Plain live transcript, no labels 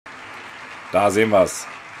Da sehen wir es.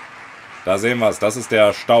 Da sehen wir es. Das ist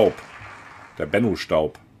der Staub. Der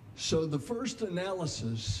Bennu-Staub. So the first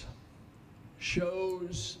analysis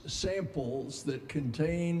shows samples that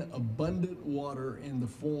contain abundant water in the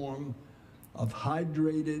form of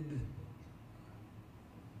hydrated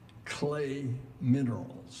clay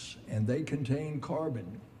minerals, and they contain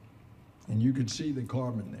carbon, and you could see the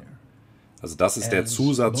carbon there. Also das ist der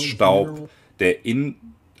Zusatzstaub, der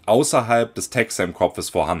außerhalb des Texam-Kopfes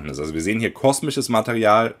vorhanden ist. Also wir sehen hier kosmisches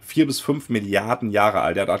Material, 4 bis 5 Milliarden Jahre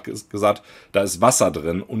alt. Er hat gesagt, da ist Wasser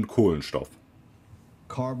drin und Kohlenstoff.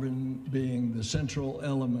 Carbon being the central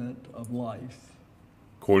element of life.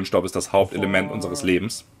 Kohlenstoff ist das Hauptelement unseres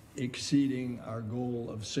Lebens. Exceeding our goal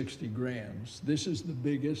of 60 grams. This is the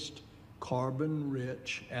biggest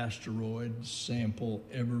carbon-rich asteroid sample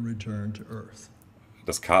ever returned to Earth.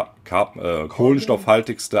 Das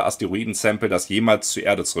kohlenstoffhaltigste Asteroidensample, das jemals zur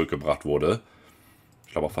Erde zurückgebracht wurde.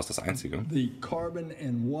 Ich glaube auch fast das einzige. The carbon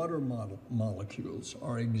and water molecules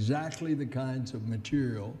are exactly the kinds of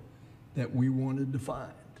material that we wanted to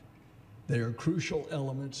find. They are crucial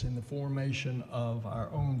elements in the formation of our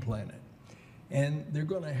own planet. And they're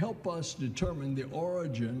going to help us determine the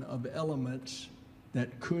origin of elements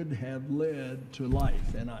that could have led to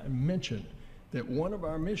life. And I mentioned that one of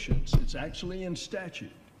our missions, it's actually in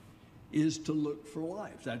statute, is to look for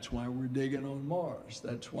life. That's why we're digging on Mars.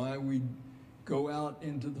 That's why we go out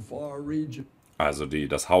into the far region. Also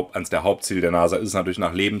eines der Hauptziele der NASA ist natürlich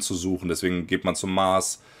nach Leben zu suchen. Deswegen geht man zum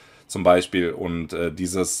Mars zum Beispiel. Und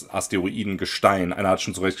dieses Asteroidengestein, einer hat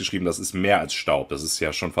schon zurechtgeschrieben, das ist mehr als Staub. Das ist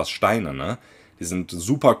ja schon fast Steine, ne? Die sind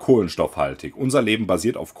super kohlenstoffhaltig. Unser Leben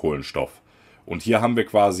basiert auf Kohlenstoff. Und hier haben wir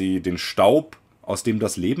quasi den Staub, aus dem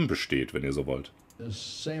das Leben besteht, wenn ihr so wollt.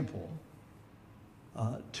 Sample,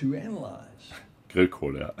 to analyze.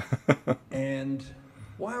 Grillkohle, ja. And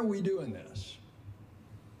why are we doing this?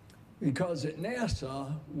 Because at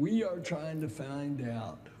NASA, we are trying to find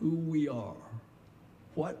out who we are,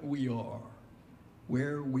 what we are,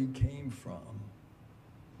 where we came from,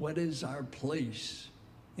 what is our place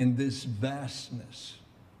in this vastness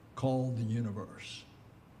called the universe.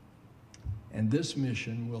 And this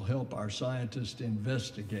mission will help our scientists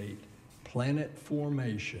investigate planet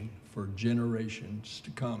formation for generations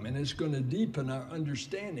to come. And it's going to deepen our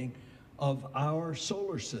understanding of our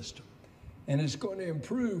solar system. And it's going to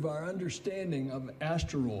improve our understanding of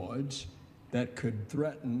asteroids that could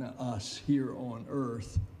threaten us here on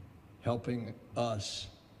Earth, helping us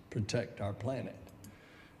protect our planet.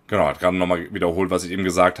 Genau, hat gerade nochmal wiederholt, was ich eben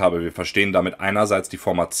gesagt habe. Wir verstehen damit einerseits die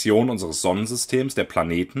Formation unseres Sonnensystems, der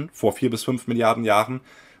Planeten, vor 4 bis 5 Milliarden Jahren,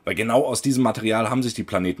 weil genau aus diesem Material haben sich die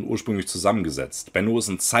Planeten ursprünglich zusammengesetzt. Bennu ist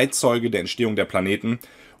ein Zeitzeuge der Entstehung der Planeten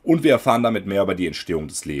und wir erfahren damit mehr über die Entstehung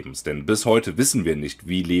des Lebens. Denn bis heute wissen wir nicht,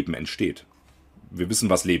 wie Leben entsteht. Wir wissen,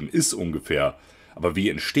 was Leben ist ungefähr, aber wie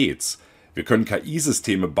entsteht's? Wir können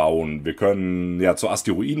KI-Systeme bauen, wir können ja zu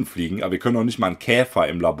Asteroiden fliegen, aber wir können auch nicht mal einen Käfer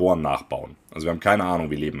im Labor nachbauen. Also wir haben keine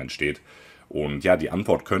Ahnung, wie Leben entsteht. Und ja, die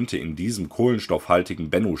Antwort könnte in diesem kohlenstoffhaltigen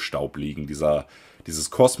Bennu-Staub liegen, dieses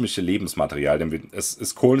kosmische Lebensmaterial. Denn es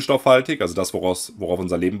ist kohlenstoffhaltig, also das, worauf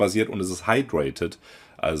unser Leben basiert, und es ist hydrated.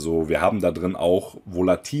 Also wir haben da drin auch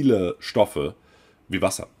volatile Stoffe wie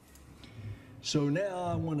Wasser. So now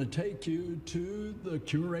I want to take you to the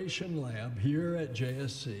curation lab here at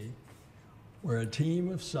JSC, where a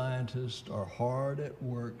team of scientists are hard at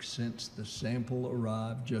work since the sample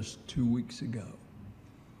arrived just 2 weeks ago.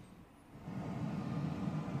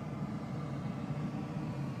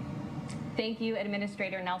 Thank you,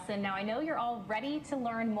 Administrator Nelson. Now, I know you're all ready to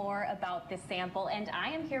learn more about this sample, and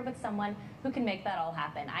I am here with someone who can make that all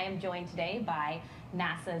happen. I am joined today by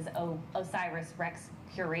NASA's OSIRIS-REx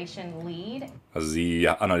Curation Lead. Also sie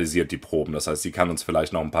analysiert die Proben, das heißt, sie kann uns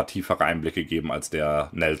vielleicht noch ein paar tiefere Einblicke geben als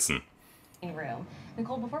der Nelson. Room.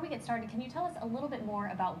 Nicole, before we get started, can you tell us a little bit more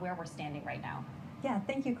about where we're standing right now? Yeah,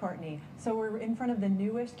 thank you, Courtney. So we're in front of the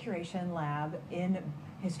newest curation lab in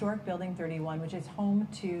historic Building 31, which is home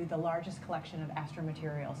to the largest collection of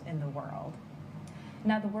astromaterials in the world.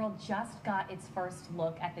 Now, the world just got its first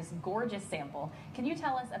look at this gorgeous sample. Can you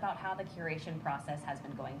tell us about how the curation process has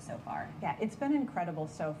been going so far? Yeah, it's been incredible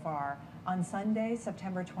so far. On Sunday,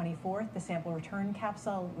 September 24th, the sample return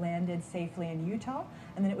capsule landed safely in Utah,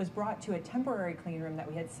 and then it was brought to a temporary clean room that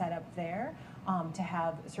we had set up there to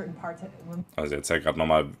have certain parts. Also er zeigt gerade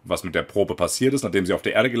nochmal, was mit der Probe passiert ist. Nachdem sie auf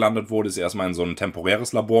der Erde gelandet wurde, ist sie erstmal in so ein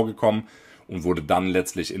temporäres Labor gekommen und wurde dann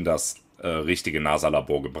letztlich in das richtige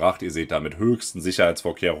NASA-Labor gebracht. Ihr seht da mit höchsten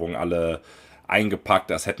Sicherheitsvorkehrungen alle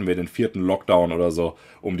eingepackt, als hätten wir den 4. Lockdown oder so,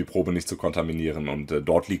 um die Probe nicht zu kontaminieren. Und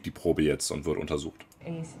dort liegt die Probe jetzt und wird untersucht.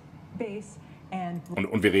 Base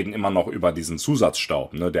Und wir reden immer noch über diesen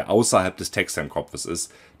Zusatzstaub, ne, der außerhalb des TEXAM-Kopfes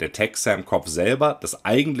ist. Der TEXAM-Kopf selber, das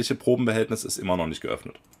eigentliche Probenbehältnis, ist immer noch nicht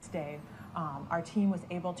geöffnet. Our team was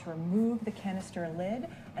able to remove the canister lid,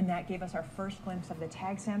 and that gave us our first glimpse of the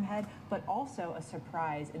TAGSAM head, but also a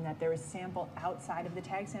surprise in that there was sample outside of the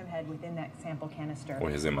TAGSAM head within that sample canister. Oh,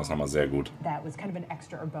 hier sehen wir es nochmal sehr gut. That was kind of an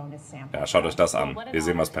extra or bonus sample. Ja, schaut euch das an. Hier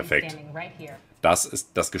sehen wir es perfekt. Das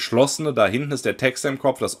ist das Geschlossene, da hinten ist der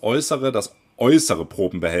TEXAM-Kopf, das äußere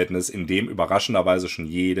Probenbehältnis, in dem überraschenderweise schon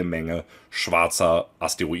jede Menge schwarzer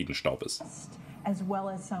Asteroidenstaub ist. As well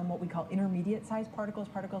as some what we call intermediate sized particles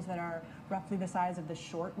that are roughly the size of the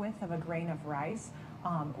short width of a grain of rice,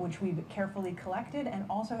 which we've carefully collected and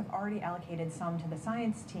also have already allocated some to the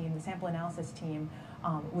science team, the sample analysis team,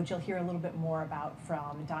 which you'll hear a little bit more about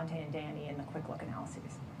from Dante and Danny in the quick look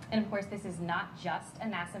analyses. And of course, this is not just a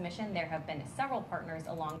NASA mission. There have been several partners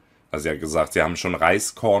along. Also sie hat gesagt, sie haben schon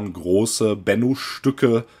Reiskorn, große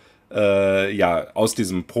Bennu-Stücke aus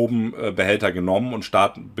diesem Probenbehälter genommen und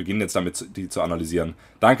beginnen jetzt damit, die zu analysieren.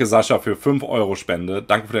 Danke, Sascha, für 5 € Spende.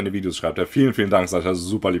 Danke für deine Videos, schreibt er. Vielen, vielen Dank, Sascha.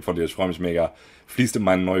 Super lieb von dir. Ich freue mich mega. Fließt in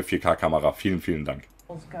meine neue 4K-Kamera. Vielen, vielen Dank.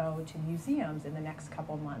 Go to museums in the next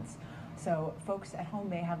couple months. So folks at home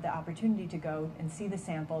may have the opportunity to go and see the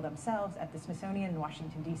sample themselves at the Smithsonian in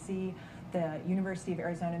Washington, D.C., the University of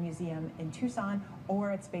Arizona Museum in Tucson,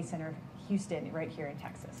 or at Space Center Houston, right here in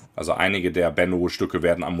Texas. Also einige der Bennu-Stücke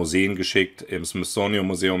werden an Museen geschickt, im Smithsonian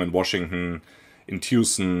Museum in Washington, in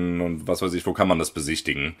Tucson und was weiß ich, wo kann man das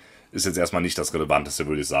besichtigen? Ist jetzt erstmal nicht das Relevanteste,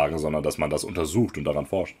 würde ich sagen, sondern dass man das untersucht und daran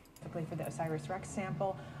forscht. For the OSIRIS-REx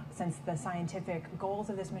sample, since the scientific goals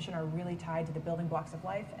of this mission are really tied to the building blocks of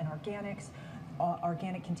life and organics,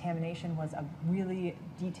 organic contamination was a really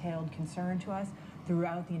detailed concern to us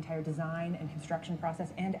throughout the entire design and construction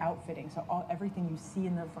process and outfitting. So everything you see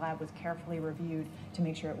in this lab was carefully reviewed to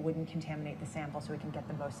make sure it wouldn't contaminate the sample so we can get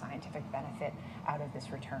the most scientific benefit out of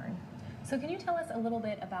this return. So can you tell us a little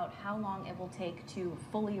bit about how long it will take to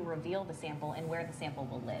fully reveal the sample and where the sample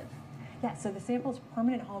will live? Yeah, so the sample's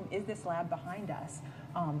permanent home is this lab behind us,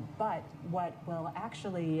 but what will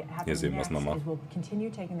actually happen next is we'll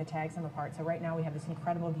continue taking the TAGSAM apart. So right now we have this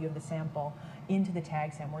incredible view of the sample into the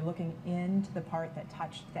TAGSAM. We're looking into the part that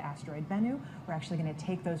touched the asteroid Bennu. We're actually going to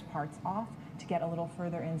take those parts off to get a little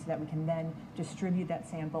further in so that we can then distribute that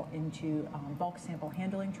sample into bulk sample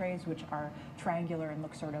handling trays, which are triangular and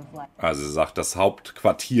look sort of like... Also sie sagt, das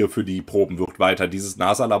Hauptquartier für die Proben wird weiter dieses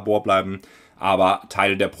NASA-Labor bleiben, aber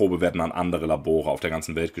Teile der Probe werden an andere Labore auf der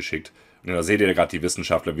ganzen Welt geschickt. Und da seht ihr ja gerade die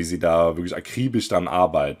Wissenschaftler, wie sie da wirklich akribisch dran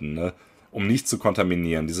arbeiten, ne? Um nicht zu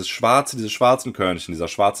kontaminieren. Diese schwarzen Körnchen, dieser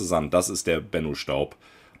schwarze Sand, das ist der Bennu-Staub.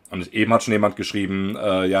 Und eben hat schon jemand geschrieben,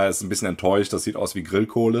 ja, er ist ein bisschen enttäuscht, das sieht aus wie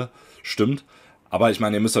Grillkohle. Stimmt. Aber ich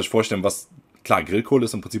meine, ihr müsst euch vorstellen, klar, Grillkohle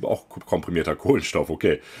ist im Prinzip auch komprimierter Kohlenstoff,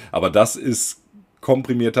 okay. Aber das ist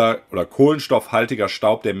komprimierter oder kohlenstoffhaltiger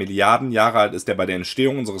Staub, der Milliarden Jahre alt ist, der bei der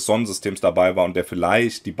Entstehung unseres Sonnensystems dabei war und der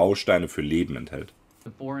vielleicht die Bausteine für Leben enthält.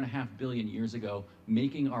 4,5 billion years ago,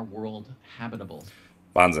 making our world habitable.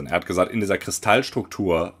 Wahnsinn. Er hat gesagt, in dieser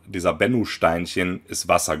Kristallstruktur dieser Bennu-Steinchen ist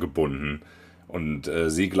Wasser gebunden. Und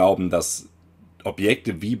sie glauben, dass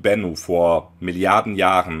Objekte wie Bennu vor Milliarden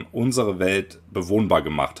Jahren unsere Welt bewohnbar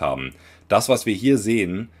gemacht haben. Das, was wir hier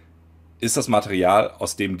sehen, ist das Material,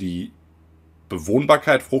 aus dem die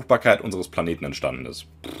Bewohnbarkeit, Fruchtbarkeit unseres Planeten entstanden ist.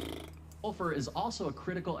 Sulfur is also a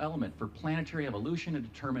critical element for planetary evolution. It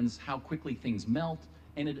determines how quickly things melt,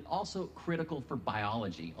 and it's also critical for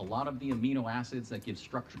biology. A lot of the amino acids that give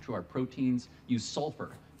structure to our proteins use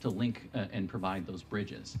sulfur to link and provide those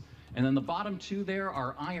bridges. And then the bottom two there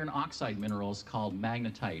are iron oxide minerals called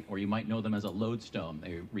magnetite, or you might know them as a lodestone.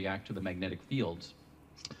 They react to the magnetic fields.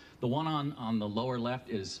 The one on the lower left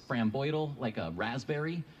is framboidal, like a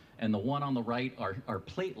raspberry. And the one on the right are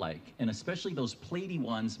plate-like, and especially those platey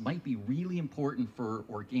ones might be really important for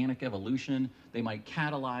organic evolution. They might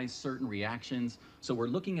catalyze certain reactions. So we're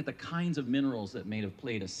looking at the kinds of minerals that may have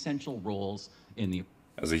played essential roles in the...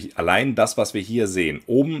 Also allein das, was wir hier sehen,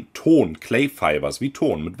 oben Ton, Clay Fibers, wie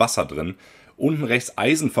Ton mit Wasser drin, unten rechts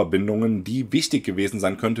Eisenverbindungen, die wichtig gewesen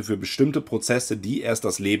sein könnte für bestimmte Prozesse, die erst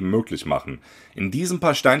das Leben möglich machen. In diesen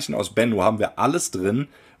paar Steinchen aus Bennu haben wir alles drin,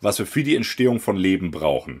 was wir für die Entstehung von Leben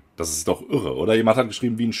brauchen. Das ist doch irre, oder? Jemand hat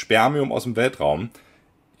geschrieben, wie ein Spermium aus dem Weltraum.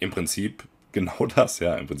 Im Prinzip genau das,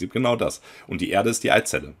 ja, im Prinzip genau das. Und die Erde ist die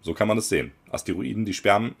Eizelle, so kann man das sehen. Asteroiden, die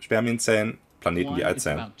Spermienzellen, Planeten, die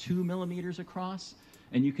Eizellen. About 2 millimeters across.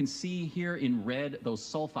 And you can see here in red those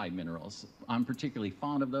sulfide minerals. I'm particularly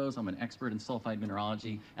fond of those. I'm an expert in sulfide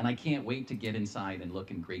mineralogy, and I can't wait to get inside and look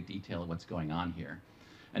in great detail at what's going on here.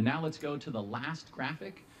 And now let's go to the last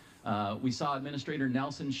graphic. We saw Administrator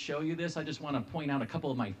Nelson show you this. I just want to point out a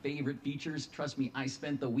couple of my favorite features. Trust me, I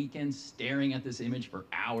spent the weekend staring at this image for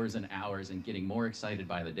hours and hours and getting more excited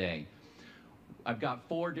by the day. I've got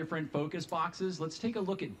 4 different focus boxes. Let's take a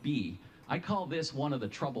look at B. I call this one of the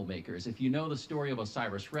troublemakers. If you know the story of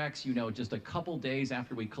OSIRIS-REx, you know just a couple days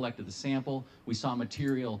after we collected the sample, we saw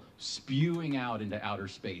material spewing out into outer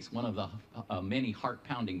space. One of the many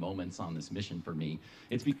heart-pounding moments on this mission for me.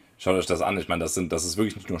 Schaut euch das an. Ich meine, das ist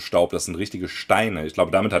wirklich nicht nur Staub, das sind richtige Steine. Ich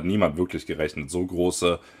glaube, damit hat niemand wirklich gerechnet, so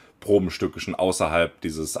große Probenstücke schon außerhalb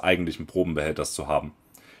dieses eigentlichen Probenbehälters zu haben.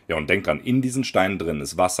 Ja, und denkt dran, in diesen Steinen drin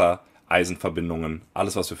ist Wasser, Eisenverbindungen,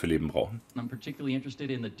 alles, was wir für Leben brauchen. I'm particularly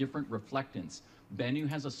interested in the different reflectance. Bennu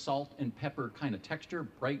has a salt and pepper kind of texture,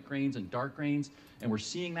 bright grains and dark grains, and we're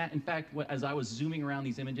seeing that. In fact, as I was zooming around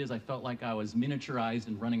these images, I felt like I was miniaturized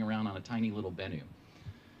and running around on a tiny little Bennu.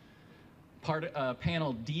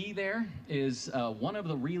 Panel D there is one of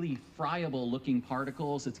the really friable looking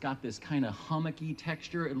particles. It's got this kind of hummocky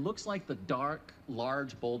texture. It looks like the dark,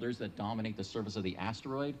 large boulders that dominate the surface of the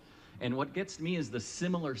asteroid. And what gets me is the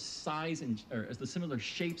similar size or the similar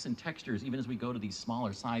shapes and textures, even as we go to these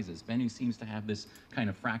smaller sizes. Bennu seems to have this kind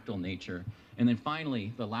of fractal nature. And then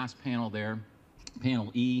finally, the last panel there, panel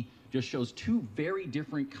E, just shows 2 very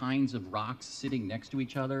different kinds of rocks sitting next to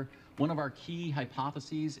each other. One of our key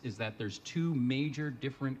hypotheses is that there's 2 major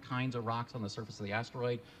different kinds of rocks on the surface of the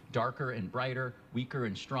asteroid, darker and brighter, weaker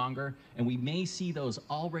and stronger, and we may see those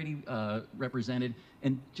already represented.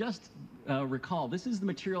 And just recall, this is the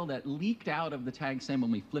material that leaked out of the tag SEM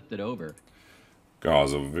when we flipped it over. Genau,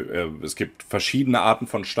 also es gibt verschiedene Arten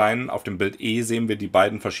von Steinen. Auf dem Bild E sehen wir die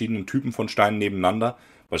beiden verschiedenen Typen von Steinen nebeneinander.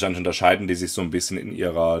 Wahrscheinlich unterscheiden die sich so ein bisschen in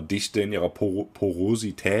ihrer Dichte, in ihrer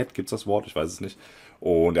Porosität. Gibt es das Wort? Ich weiß es nicht.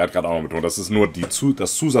 Und er hat gerade auch noch betont, das ist nur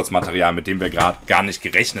das Zusatzmaterial, mit dem wir gerade gar nicht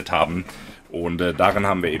gerechnet haben. Und darin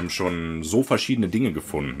haben wir eben schon so verschiedene Dinge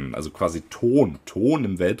gefunden. Also quasi Ton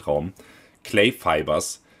im Weltraum, Clay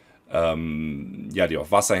Fibers, ja, die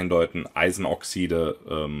auf Wasser hindeuten, Eisenoxide.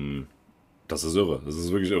 Das ist irre, das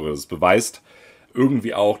ist wirklich irre. Das beweist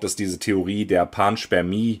irgendwie auch, dass diese Theorie der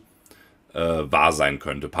Panspermie wahr sein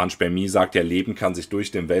könnte. Panspermie sagt ja, Leben kann sich durch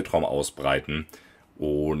den Weltraum ausbreiten.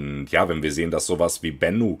 Und ja, wenn wir sehen, dass sowas wie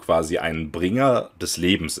Bennu quasi ein Bringer des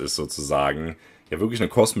Lebens ist sozusagen, ja wirklich eine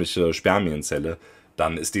kosmische Spermienzelle,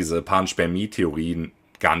 dann ist diese Panspermie-Theorie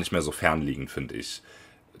gar nicht mehr so fernliegend, finde ich.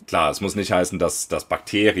 Klar, es muss nicht heißen, dass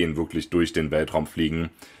Bakterien wirklich durch den Weltraum fliegen,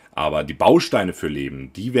 aber die Bausteine für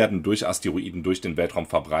Leben, die werden durch Asteroiden durch den Weltraum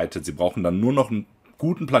verbreitet. Sie brauchen dann nur noch einen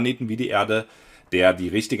guten Planeten wie die Erde, der die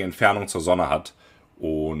richtige Entfernung zur Sonne hat.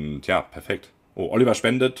 Und ja, perfekt. Oh, Oliver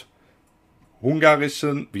spendet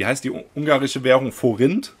wie heißt die ungarische Währung?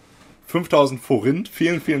 Forint. 5000 Forint.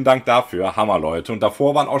 Vielen, vielen Dank dafür. Hammer, Leute. Und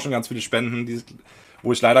davor waren auch schon ganz viele Spenden,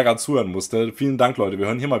 wo ich leider gerade zuhören musste. Vielen Dank, Leute. Wir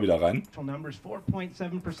hören hier mal wieder rein. Numbers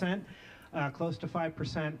 4.7%, close to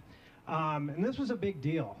 5%. And this was a big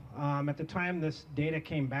deal. At the time this data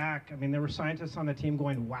came back, I mean, there were scientists on the team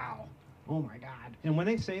going, wow, oh my God. And when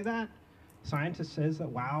they say that, scientist says that,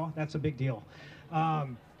 wow, that's a big deal.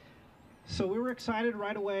 So we were excited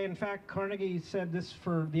right away. In fact, Carnegie said this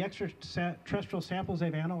for the extraterrestrial samples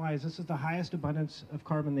they've analyzed, this is the highest abundance of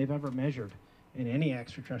carbon they've ever measured in any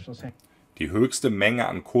extraterrestrial sample. Die höchste Menge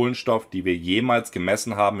an Kohlenstoff, die wir jemals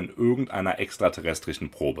gemessen haben in irgendeiner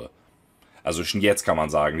extraterrestrischen Probe. Also schon jetzt kann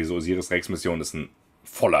man sagen, diese OSIRIS-REx-Mission ist ein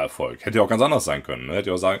voller Erfolg. Hätte ja auch ganz anders sein können. Ne?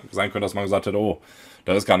 Hätte ja auch sein können, dass man gesagt hätte, oh,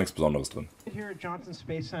 da ist gar nichts Besonderes drin. Here at Johnson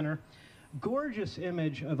Space Center, gorgeous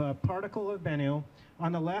image of a particle of Bennu.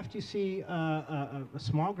 On the left, you see a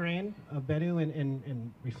small grain of Bennu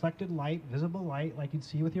in reflected light, visible light, like you'd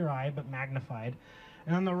see with your eye, but magnified.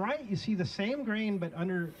 And on the right, you see the same grain, but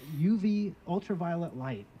under UV ultraviolet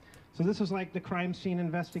light. So this is like the crime scene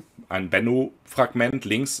investigation. Ein Bennu-Fragment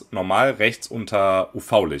links normal, rechts unter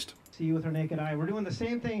UV-Licht. See with our naked eye. We're doing the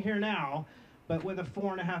same thing here now, but with a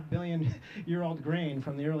 4.5 billion year old grain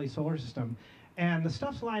from the early solar system. And the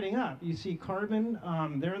stuff's lighting up. You see carbon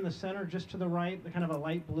there in the center, just to the right, the kind of a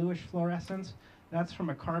light bluish fluorescence. That's from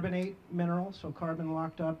a carbonate mineral, so carbon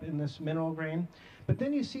locked up in this mineral grain. But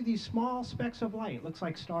then you see these small specks of light, looks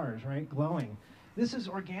like stars, right, glowing. This is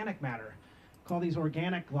organic matter. Call these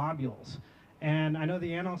organic globules. And I know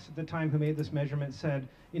the analyst at the time who made this measurement said,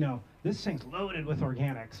 you know, this thing's loaded with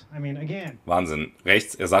organics. I mean, again. Wahnsinn.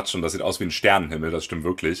 Rechts, er sagt schon, das sieht aus wie ein Sternenhimmel, das stimmt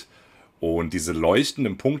wirklich. Und diese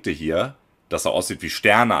leuchtenden Punkte hier, das so aussieht wie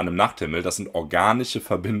Sterne an einem Nachthimmel, das sind organische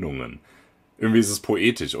Verbindungen. Irgendwie ist es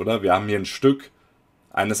poetisch, oder? Wir haben hier ein Stück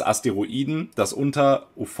eines Asteroiden, das unter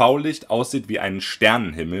UV-Licht aussieht wie ein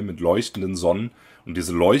Sternenhimmel mit leuchtenden Sonnen. Und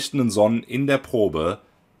diese leuchtenden Sonnen in der Probe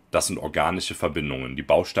Das sind organische Verbindungen, die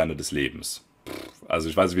Bausteine des Lebens. Also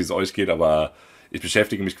ich weiß nicht, wie es euch geht, aber ich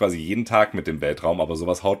beschäftige mich quasi jeden Tag mit dem Weltraum, aber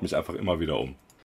sowas haut mich einfach immer wieder um.